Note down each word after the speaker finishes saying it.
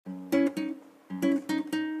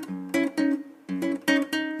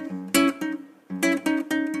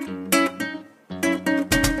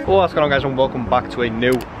What's going on, guys, and welcome back to a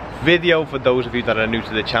new video. For those of you that are new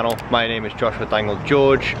to the channel, my name is Joshua Dangle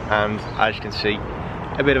George, and as you can see,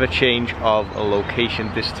 a bit of a change of a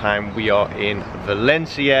location. This time we are in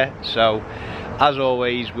Valencia. So as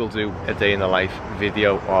always, we'll do a day in the life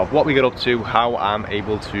video of what we get up to, how I'm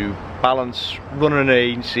able to balance running an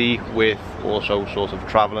agency with also sort of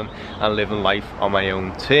traveling and living life on my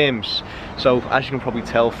own terms. So as you can probably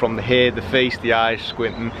tell from the hair, the face, the eyes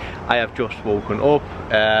squinting, I have just woken up.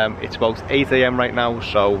 It's about 8 AM right now,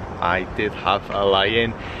 so I did have a lie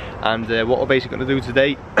in, and what we're basically going to do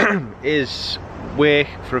today is work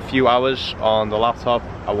for a few hours on the laptop.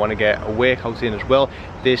 I want to get a workout in as well.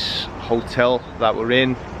 This hotel that we're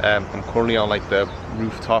in, I'm currently on like the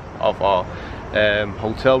rooftop of our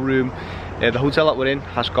hotel room. The hotel that we're in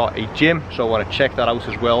has got a gym, so I want to check that out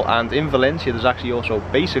as well. And in Valencia there's actually also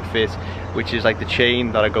Basic Fit, which is like the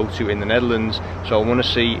chain that I go to in the Netherlands. So I want to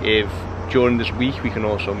see if during this week we can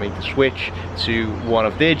also make the switch to one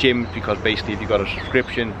of their gyms, because basically if you've got a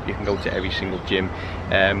subscription you can go to every single gym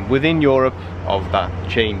within Europe of that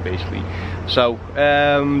chain basically. So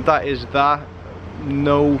that is that.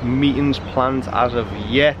 No meetings planned as of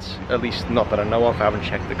yet, at least not that I know of. I haven't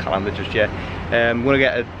checked the calendar just yet. I'm going to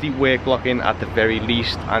get a deep work block in at the very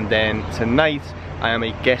least, and then tonight I am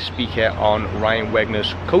a guest speaker on Ryan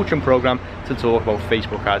Wegner's coaching program to talk about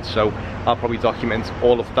Facebook ads. So I'll probably document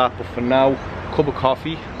all of that, but for now, a cup of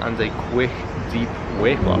coffee and a quick deep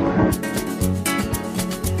work block.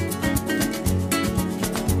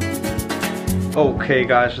 Okay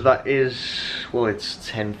guys, so that is, well, it's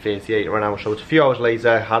 10:38 right now, so it's a few hours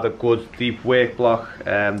later. Had a good deep work block.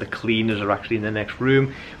 The cleaners are actually in the next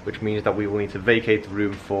room, which means that we will need to vacate the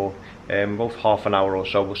room for about half an hour or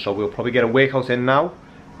so. So we'll probably get a workout in now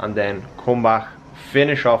and then come back,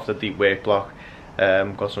 finish off the deep work block.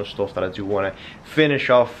 Got some stuff that I do want to finish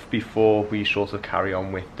off before we sort of carry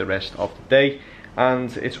on with the rest of the day.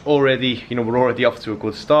 And it's already, you know, we're already off to a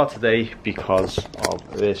good start today because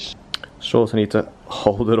of this. Sort of need to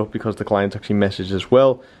hold it up because the client actually messaged as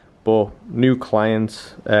well. But new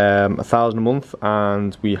client, 1,000 a month,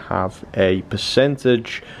 and we have a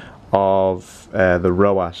percentage of the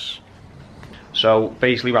ROAS. So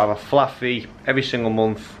basically we have a flat fee every single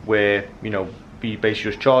month where, you know, we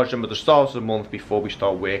basically just charge them at the start of the month before we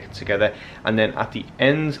start working together, and then at the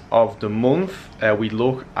end of the month we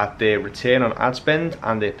look at their return on ad spend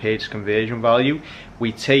and their page conversion value.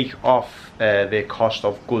 We take off their cost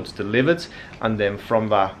of goods delivered, and then from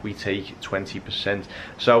that we take 20%.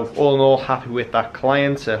 So all in all, happy with that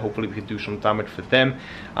client. Hopefully we can do some damage for them.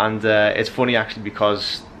 And it's funny actually,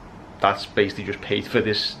 because that's basically just paid for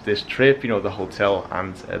this trip, you know, the hotel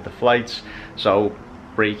and the flights. So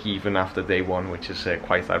break even after day one, which is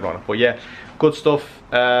quite ironic. But yeah, good stuff.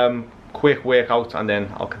 Quick workout and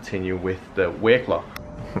then I'll continue with the work block.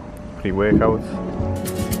 Pre-workout.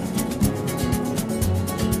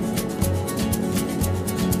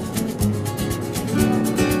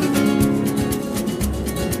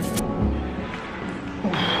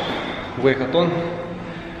 Workout done,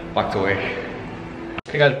 back to work.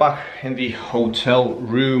 Okay guys, back in the hotel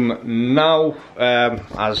room now.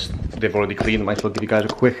 As they've already cleaned, I might as well give you guys a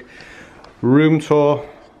quick room tour.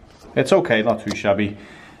 It's okay, not too shabby.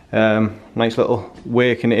 Nice little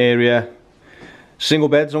working area. Single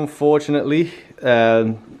beds, unfortunately.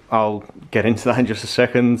 I'll get into that in just a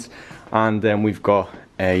second. And then we've got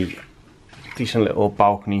a decent little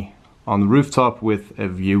balcony on the rooftop with a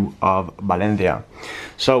view of Valencia.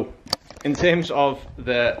 So in terms of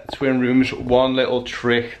the twin rooms, one little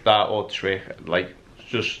trick like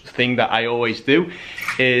just thing that I always do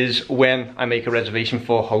is when I make a reservation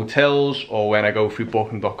for hotels or when I go through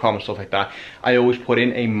booking.com and stuff like that, I always put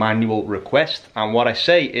in a manual request. And what I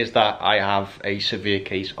say is that I have a severe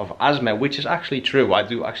case of asthma, which is actually true. I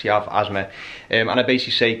do actually have asthma. And I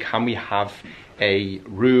basically say, can we have a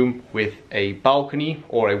room with a balcony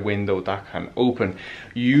or a window that can open?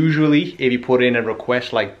 Usually if you put in a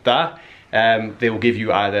request like that, they will give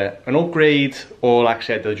you either an upgrade, or like I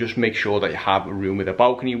said, they'll just make sure that you have a room with a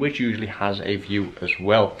balcony, which usually has a view as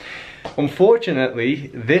well. Unfortunately,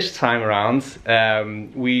 this time around,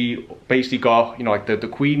 we basically got, you know, like the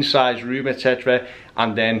queen size room, etc.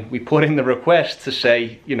 And then we put in the request to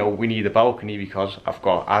say, you know, we need a balcony because I've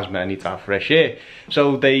got asthma, I need to have fresh air.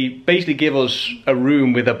 So they basically give us a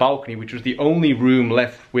room with a balcony, which was the only room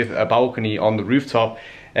left with a balcony on the rooftop.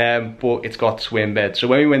 But it's got twin beds. So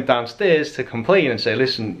when we went downstairs to complain and say,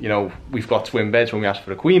 listen, you know, we've got twin beds, when we asked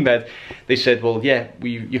for a queen bed, they said, well, yeah,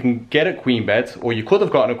 you can get a queen bed, or you could have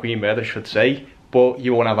gotten a queen bed, I should say, but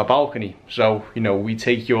you won't have a balcony. So, you know, we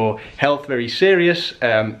take your health very serious.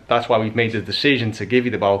 That's why we've made the decision to give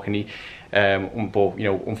you the balcony. But you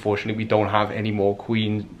know, unfortunately we don't have any more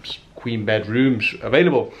queen bed rooms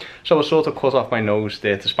available, so I sort of cut off my nose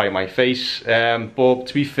there to spite my face. But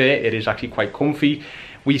to be fair, it is actually quite comfy.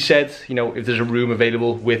 We said, you know, if there's a room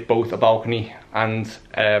available with both a balcony and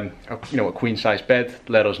you know, a queen size bed,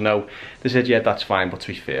 let us know. They said, yeah, that's fine, but to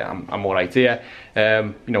be fair, I'm all right here.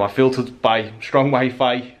 You know, I filtered by strong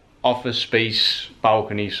Wi-Fi, office space,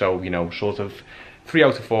 balcony, so you know, sort of 3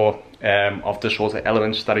 out of 4 of the sort of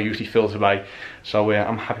elements that I usually filter by, so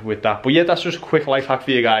I'm happy with that. But yeah, that's just a quick life hack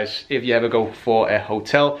for you guys. If you ever go for a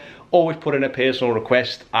hotel, always put in a personal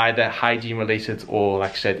request, either hygiene related or,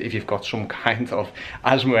 like I said, if you've got some kind of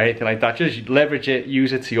asthma or anything like that, just leverage it,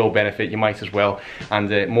 use it to your benefit. You might as well,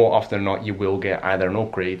 and more often than not, you will get either an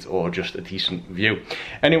upgrade or just a decent view.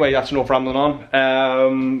 Anyway, that's enough rambling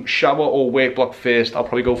on. Shower or work block first? I'll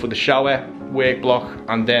probably go for the shower, work block,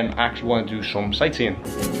 and then I actually want to do some sightseeing.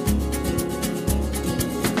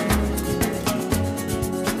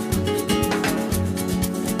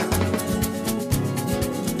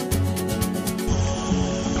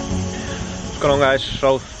 What's going on, guys?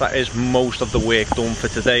 So that is most of the work done for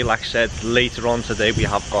today. Like I said, later on today we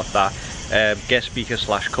have got that guest speaker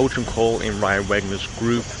 / coaching call in Ryan Wegner's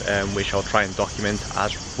group, which I'll try and document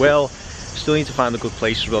as well. Still need to find a good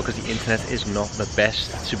place as well, because the internet is not the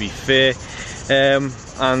best, to be fair.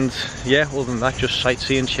 And yeah, other than that, just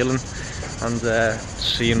sightseeing, chilling, and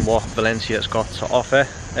seeing what Valencia has got to offer.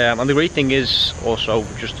 And the great thing is also,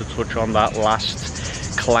 just to touch on that last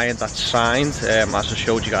client that signed, as I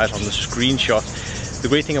showed you guys on the screenshot, the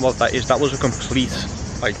great thing about that is that was a complete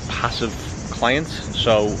like passive client.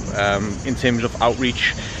 So in terms of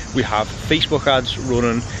outreach, we have Facebook ads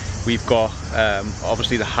running, we've got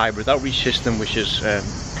obviously the hybrid outreach system, which is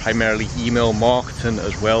primarily email marketing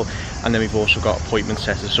as well, and then we've also got appointment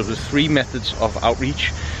setters. So there's 3 methods of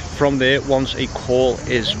outreach. From there, once a call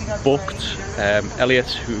is booked, Elliot,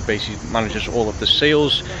 who basically manages all of the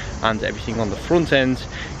sales and everything on the front end,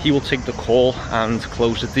 he will take the call and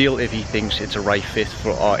close the deal if he thinks it's a right fit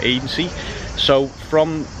for our agency. So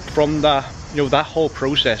from that, you know, that whole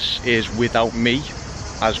process is without me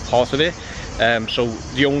as part of it. So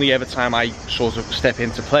the only ever time I sort of step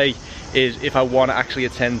into play is if I want to actually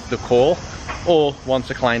attend the call, or once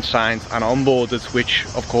a client signed and onboarded, which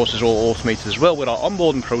of course is all automated as well with our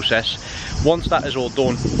onboarding process. Once that is all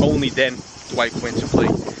done, only then do I come into play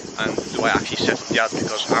and do I actually set up the ads,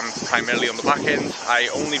 because I'm primarily on the back end. I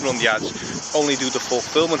only run the ads, only do the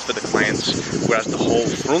fulfillment for the clients, whereas the whole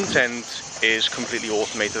front end is completely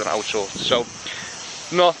automated and outsourced. So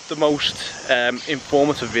not the most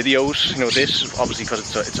informative videos, you know, this obviously,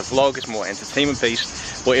 because it's a vlog, it's more entertainment based.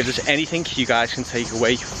 But if there's anything you guys can take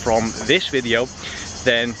away from this video,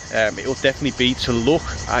 then it will definitely be to look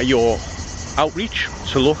at your outreach,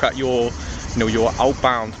 to look at your, you know, your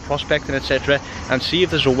outbound prospecting, etc., and see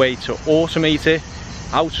if there's a way to automate it,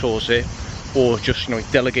 outsource it, or just, you know,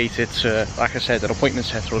 delegate it to, like I said, an appointment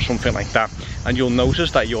setter or something like that. And you'll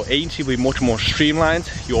notice that your agency will be much more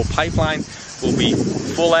streamlined, your pipeline will be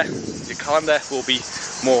fuller, your calendar will be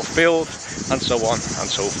more filled, and so on and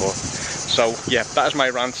so forth. So yeah, that is my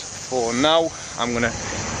rant for now. I'm gonna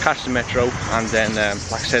catch the metro and then,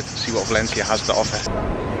 like I said, see what Valencia has to offer.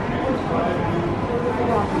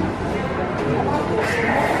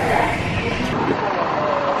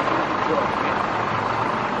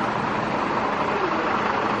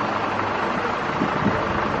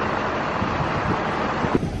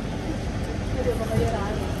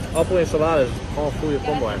 Apple ensaladas, half goede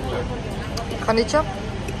combo eigenlijk. Kan dit je?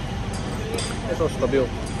 Is wel stabiel.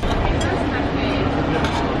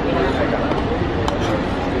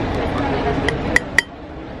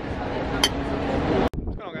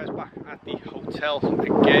 What's going on, guys? Back at the hotel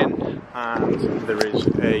again, and there is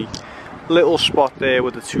a little spot there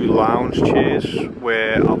with the 2 lounge chairs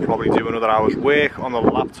where I'll probably do another hour's work on the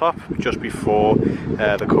laptop just before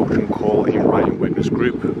the coaching call in Ryan Wegner's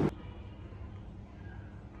group.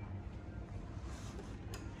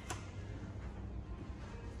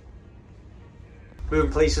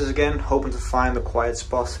 Moving places again, hoping to find a quiet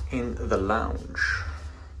spot in the lounge.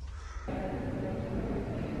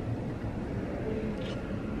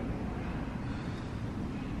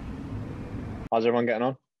 How's everyone getting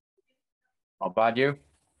on? Not bad, you?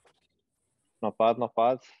 Not bad, not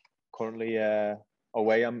bad. Currently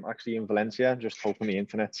away, I'm actually in Valencia, just hoping the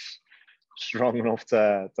internet's strong enough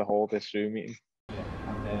to hold this Zoom meeting.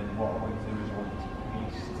 And then what I want to do is I want to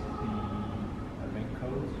paste the event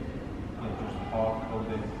code. Just hard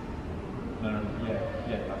coded. No,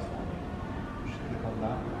 yeah, that's the one. Just click on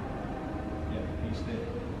that. Yeah, paste it,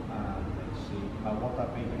 and let's see. and what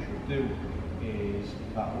that beacon should do is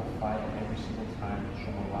that will fire every single time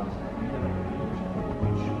someone lands on the leader,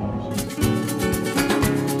 which obviously.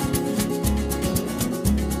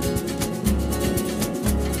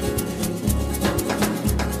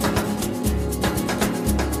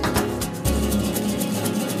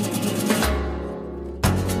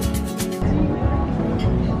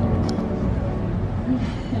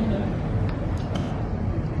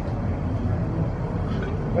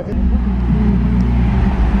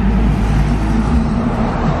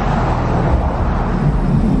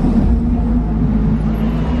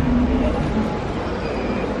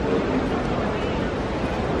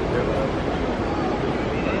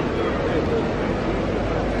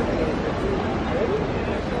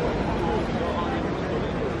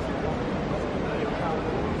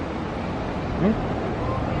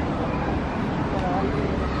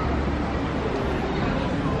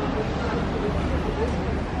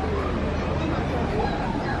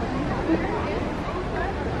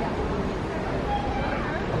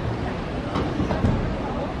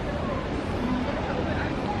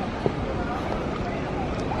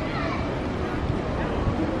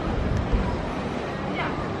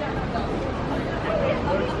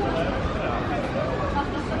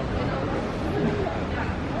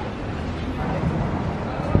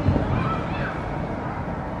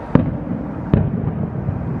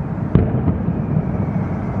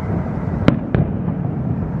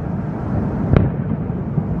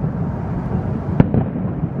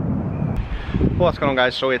 What's going on,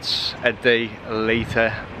 guys? So it's a day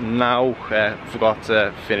later now. Forgot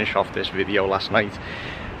to finish off this video last night,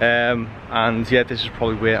 and yeah, this is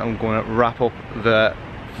probably where I'm going to wrap up the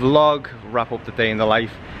vlog, wrap up the day in the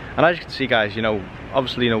life. And as you can see, guys, you know,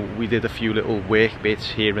 obviously, you know, we did a few little work bits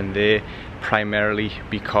here and there, primarily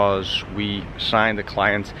because we signed a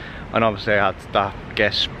client, and obviously I had that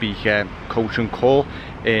guest speaker coaching call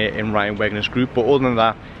in Ryan Wegner's group. But other than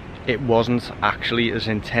that, it wasn't actually as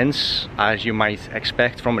intense as you might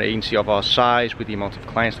expect from an agency of our size, with the amount of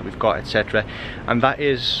clients that we've got, etc. And that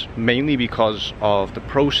is mainly because of the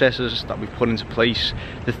processes that we've put into place,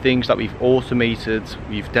 the things that we've automated,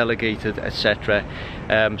 we've delegated, etc.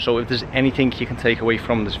 So if there's anything you can take away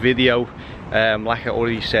from this video, like I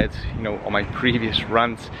already said, you know, on my previous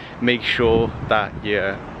rant, make sure that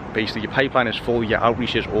basically your pipeline is full, your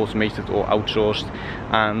outreach is automated or outsourced,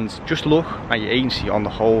 and just look at your agency on the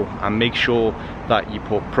whole and make sure that you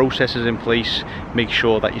put processes in place, make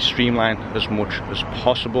sure that you streamline as much as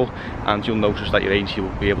possible, and you'll notice that your agency will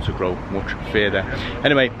be able to grow much further.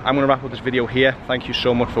 Anyway, I'm going to wrap up this video here. Thank you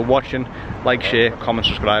so much for watching. Like, share, comment,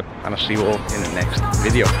 subscribe, and I'll see you all in the next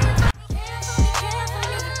video.